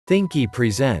Thinky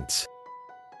presents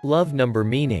Love Number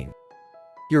Meaning.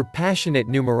 Your passionate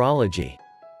numerology.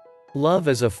 Love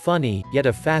is a funny, yet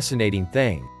a fascinating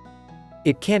thing.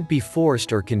 It can't be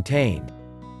forced or contained.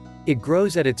 It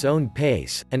grows at its own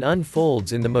pace, and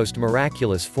unfolds in the most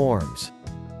miraculous forms.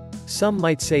 Some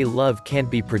might say love can't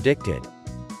be predicted.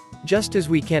 Just as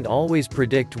we can't always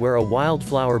predict where a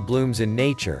wildflower blooms in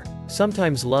nature,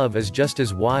 sometimes love is just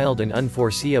as wild and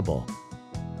unforeseeable.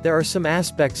 There are some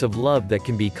aspects of love that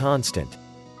can be constant.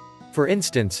 For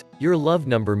instance, your love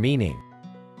number meaning.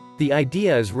 The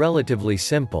idea is relatively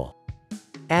simple.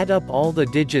 Add up all the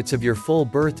digits of your full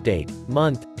birth date,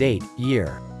 month, date,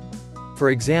 year. For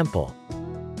example,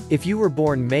 if you were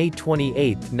born May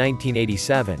 28,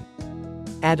 1987,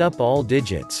 add up all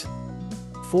digits.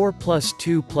 4 plus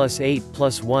 2 plus 8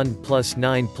 plus 1 plus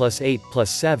 9 plus 8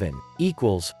 plus 7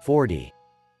 equals 40.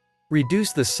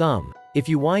 Reduce the sum, if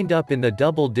you wind up in the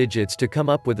double digits, to come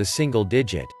up with a single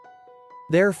digit.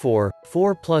 Therefore,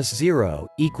 4 plus 0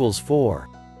 equals 4.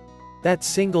 That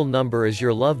single number is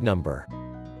your love number.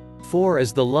 4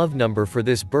 is the love number for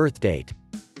this birth date.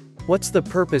 What's the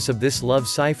purpose of this love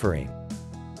ciphering?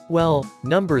 Well,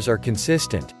 numbers are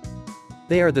consistent.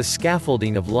 They are the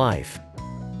scaffolding of life.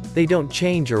 They don't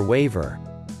change or waver.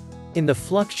 In the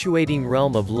fluctuating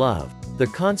realm of love, the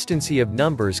constancy of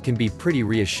numbers can be pretty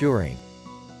reassuring.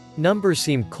 Numbers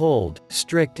seem cold,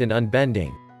 strict and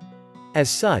unbending. As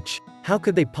such, how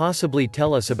could they possibly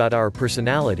tell us about our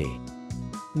personality?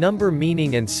 Number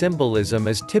meaning and symbolism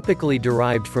is typically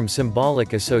derived from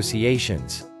symbolic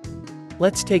associations.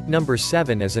 Let's take number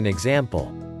 7 as an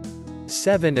example.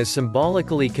 7 is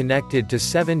symbolically connected to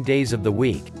 7 days of the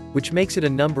week, which makes it a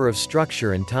number of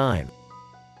structure and time.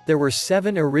 There were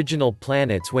 7 original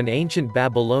planets when ancient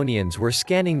Babylonians were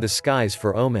scanning the skies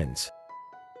for omens.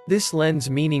 This lends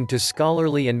meaning to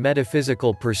scholarly and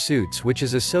metaphysical pursuits, which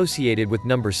is associated with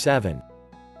number 7.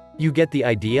 You get the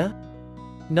idea?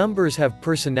 Numbers have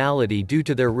personality due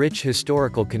to their rich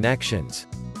historical connections.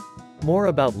 More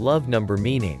about love number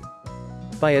meaning.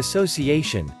 By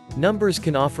association, numbers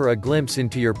can offer a glimpse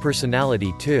into your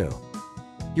personality too.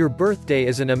 Your birthday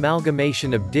is an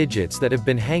amalgamation of digits that have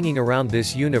been hanging around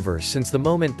this universe since the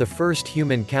moment the first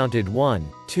human counted 1,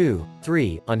 2,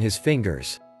 3 on his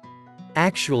fingers.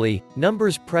 Actually,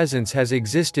 numbers' presence has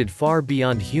existed far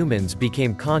beyond humans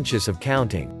became conscious of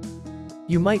counting.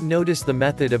 You might notice the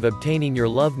method of obtaining your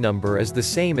love number is the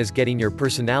same as getting your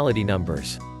personality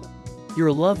numbers. Your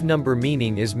love number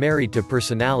meaning is married to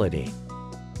personality.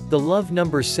 The love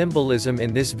number symbolism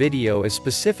in this video is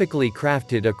specifically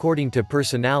crafted according to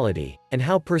personality, and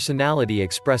how personality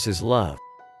expresses love.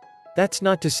 That's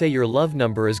not to say your love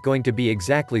number is going to be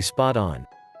exactly spot on.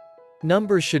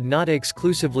 Numbers should not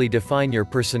exclusively define your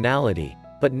personality,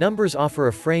 but numbers offer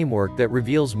a framework that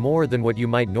reveals more than what you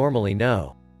might normally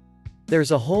know.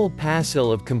 There's a whole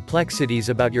passel of complexities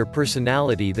about your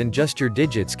personality than just your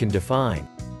digits can define.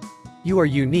 You are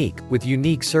unique, with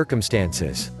unique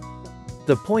circumstances.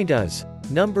 The point is,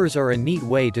 numbers are a neat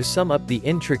way to sum up the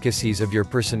intricacies of your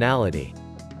personality.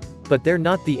 But they're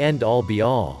not the end-all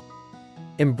be-all.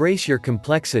 Embrace your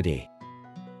complexity.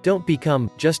 Don't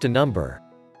become just a number.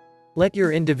 Let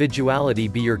your individuality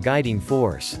be your guiding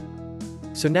force.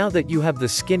 So now that you have the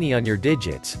skinny on your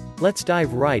digits, let's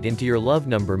dive right into your love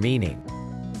number meaning.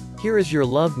 Here is your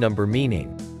love number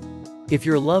meaning. If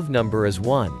your love number is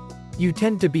 1, you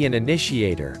tend to be an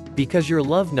initiator, because your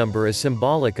love number is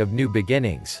symbolic of new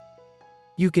beginnings.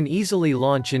 You can easily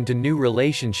launch into new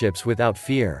relationships without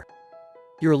fear.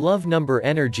 Your love number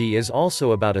energy is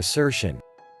also about assertion.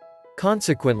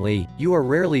 Consequently, you are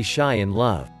rarely shy in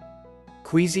love.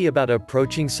 Queasy about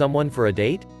approaching someone for a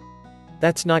date?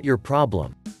 That's not your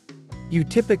problem. You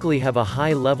typically have a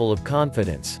high level of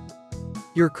confidence.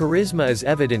 Your charisma is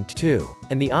evident too,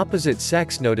 and the opposite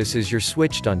sex notices you're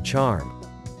switched on charm.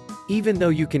 Even though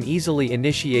you can easily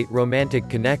initiate romantic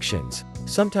connections,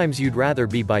 sometimes you'd rather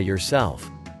be by yourself.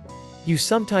 You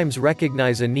sometimes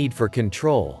recognize a need for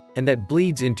control, and that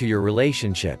bleeds into your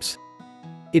relationships.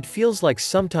 It feels like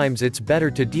sometimes it's better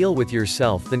to deal with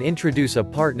yourself than introduce a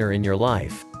partner in your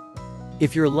life.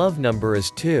 If your love number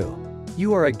is 2,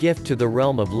 you are a gift to the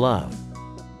realm of love.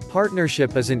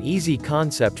 Partnership is an easy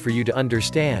concept for you to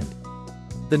understand.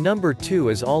 The number 2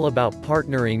 is all about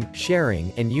partnering,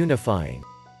 sharing, and unifying.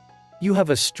 You have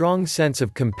a strong sense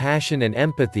of compassion and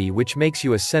empathy, which makes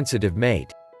you a sensitive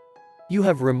mate. You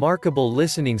have remarkable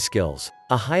listening skills,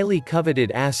 a highly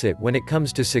coveted asset when it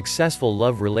comes to successful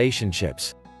love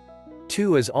relationships.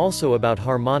 2 is also about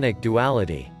harmonic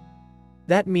duality.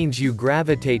 That means you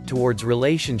gravitate towards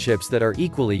relationships that are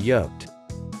equally yoked.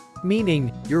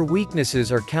 Meaning, your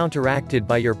weaknesses are counteracted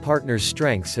by your partner's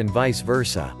strengths and vice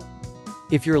versa.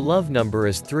 If your love number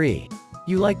is 3,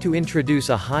 you like to introduce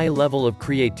a high level of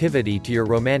creativity to your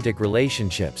romantic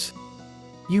relationships.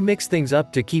 You mix things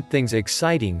up to keep things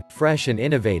exciting, fresh and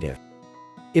innovative.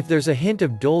 If there's a hint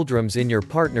of doldrums in your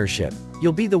partnership,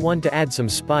 you'll be the one to add some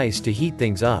spice to heat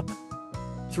things up.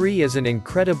 3 is an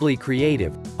incredibly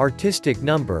creative, artistic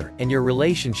number, and your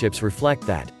relationships reflect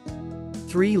that.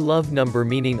 3 love number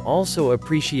meaning also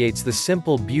appreciates the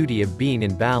simple beauty of being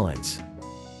in balance.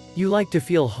 You like to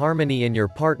feel harmony in your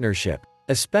partnership,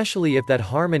 especially if that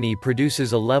harmony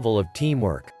produces a level of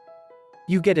teamwork.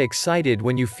 You get excited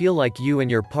when you feel like you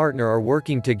and your partner are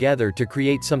working together to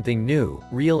create something new,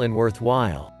 real and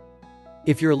worthwhile.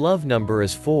 If your love number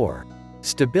is 4,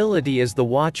 stability is the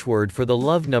watchword for the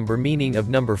love number meaning of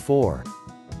number 4.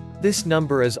 This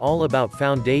number is all about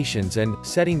foundations and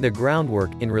setting the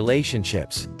groundwork in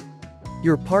relationships.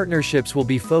 Your partnerships will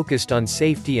be focused on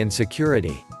safety and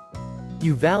security.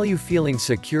 You value feeling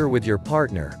secure with your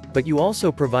partner, but you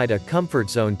also provide a comfort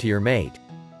zone to your mate.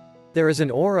 There is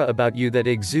an aura about you that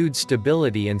exudes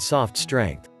stability and soft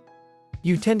strength.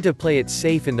 You tend to play it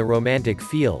safe in the romantic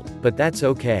field, but that's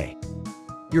okay.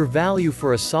 Your value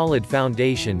for a solid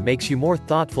foundation makes you more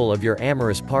thoughtful of your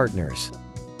amorous partners.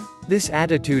 This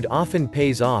attitude often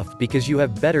pays off because you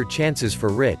have better chances for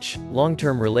rich,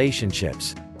 long-term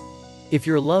relationships. If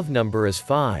your love number is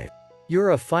 5,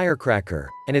 you're a firecracker,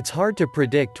 and it's hard to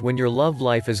predict when your love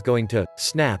life is going to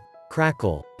snap,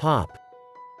 crackle, pop.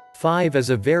 5 is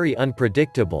a very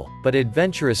unpredictable, but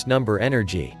adventurous number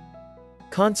energy.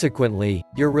 Consequently,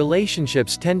 your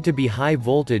relationships tend to be high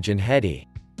voltage and heady.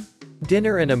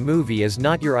 Dinner and a movie is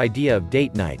not your idea of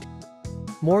date night.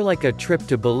 More like a trip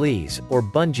to Belize, or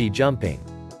bungee jumping.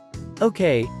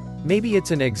 Okay, maybe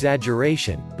it's an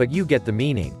exaggeration, but you get the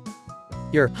meaning.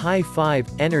 Your high 5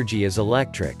 energy is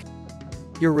electric.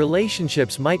 Your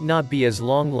relationships might not be as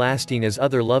long-lasting as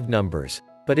other love numbers,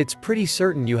 but it's pretty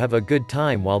certain you have a good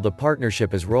time while the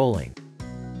partnership is rolling.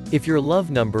 If your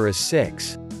love number is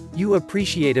 6, you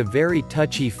appreciate a very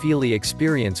touchy-feely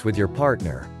experience with your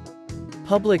partner.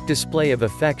 Public display of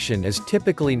affection is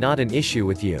typically not an issue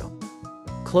with you.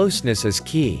 Closeness is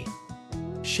key.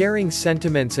 Sharing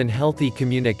sentiments and healthy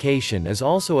communication is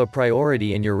also a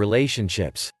priority in your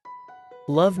relationships.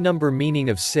 Love number meaning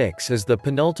of 6 is the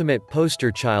penultimate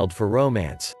poster child for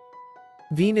romance.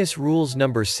 Venus rules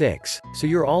number 6, so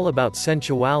you're all about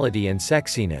sensuality and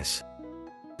sexiness.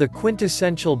 The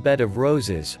quintessential bed of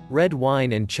roses, red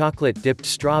wine and chocolate-dipped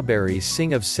strawberries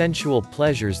sing of sensual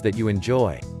pleasures that you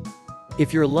enjoy.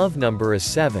 If your love number is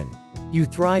 7, you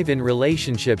thrive in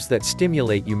relationships that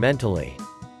stimulate you mentally.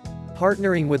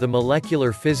 Partnering with a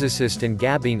molecular physicist and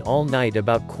gabbing all night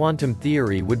about quantum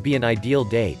theory would be an ideal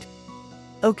date.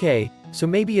 Okay, so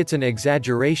maybe it's an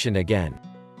exaggeration again.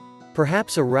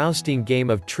 Perhaps a rousing game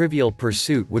of Trivial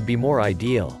Pursuit would be more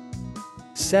ideal.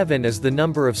 7 is the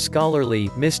number of scholarly,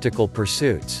 mystical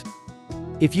pursuits.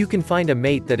 If you can find a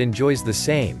mate that enjoys the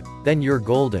same, then you're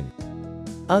golden.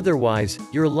 Otherwise,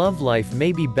 your love life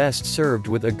may be best served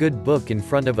with a good book in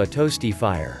front of a toasty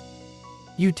fire.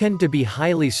 You tend to be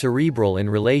highly cerebral in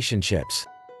relationships.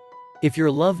 If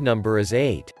your love number is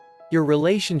 8, your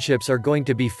relationships are going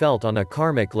to be felt on a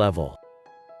karmic level.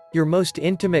 Your most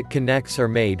intimate connects are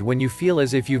made when you feel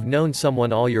as if you've known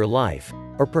someone all your life,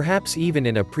 or perhaps even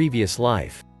in a previous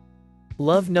life.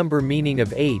 Love number meaning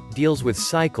of 8 deals with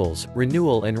cycles,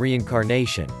 renewal and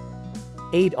reincarnation.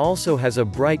 8 also has a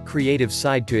bright creative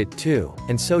side to it too,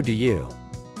 and so do you.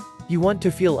 You want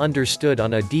to feel understood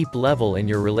on a deep level in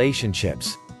your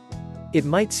relationships. It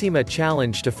might seem a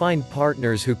challenge to find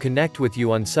partners who connect with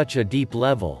you on such a deep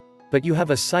level, but you have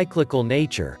a cyclical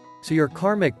nature, so your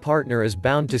karmic partner is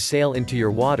bound to sail into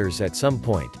your waters at some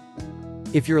point.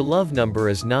 If your love number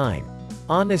is 9,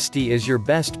 honesty is your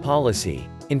best policy.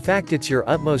 In fact, it's your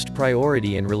utmost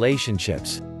priority in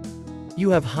relationships. You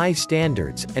have high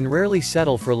standards, and rarely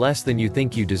settle for less than you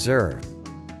think you deserve.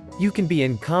 You can be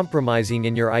uncompromising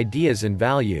in your ideas and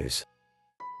values.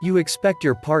 You expect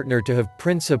your partner to have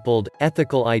principled,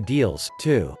 ethical ideals,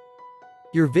 too.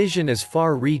 Your vision is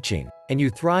far-reaching, and you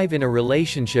thrive in a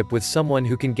relationship with someone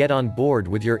who can get on board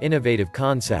with your innovative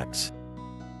concepts.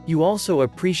 You also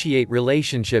appreciate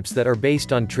relationships that are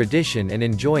based on tradition and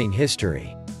enjoying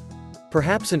history.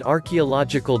 Perhaps an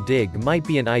archaeological dig might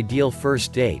be an ideal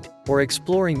first date, or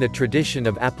exploring the tradition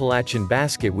of Appalachian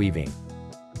basket weaving.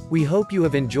 We hope you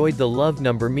have enjoyed the love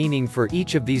number meaning for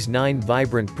each of these 9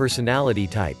 vibrant personality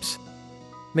types.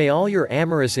 May all your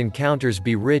amorous encounters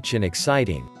be rich and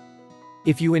exciting.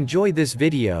 If you enjoyed this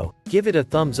video, give it a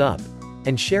thumbs up,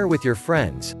 and share with your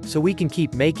friends, so we can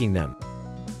keep making them.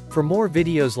 For more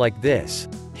videos like this,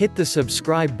 hit the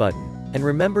subscribe button, and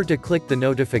remember to click the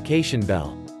notification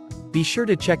bell. Be sure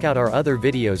to check out our other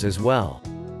videos as well.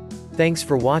 Thanks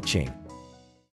for watching.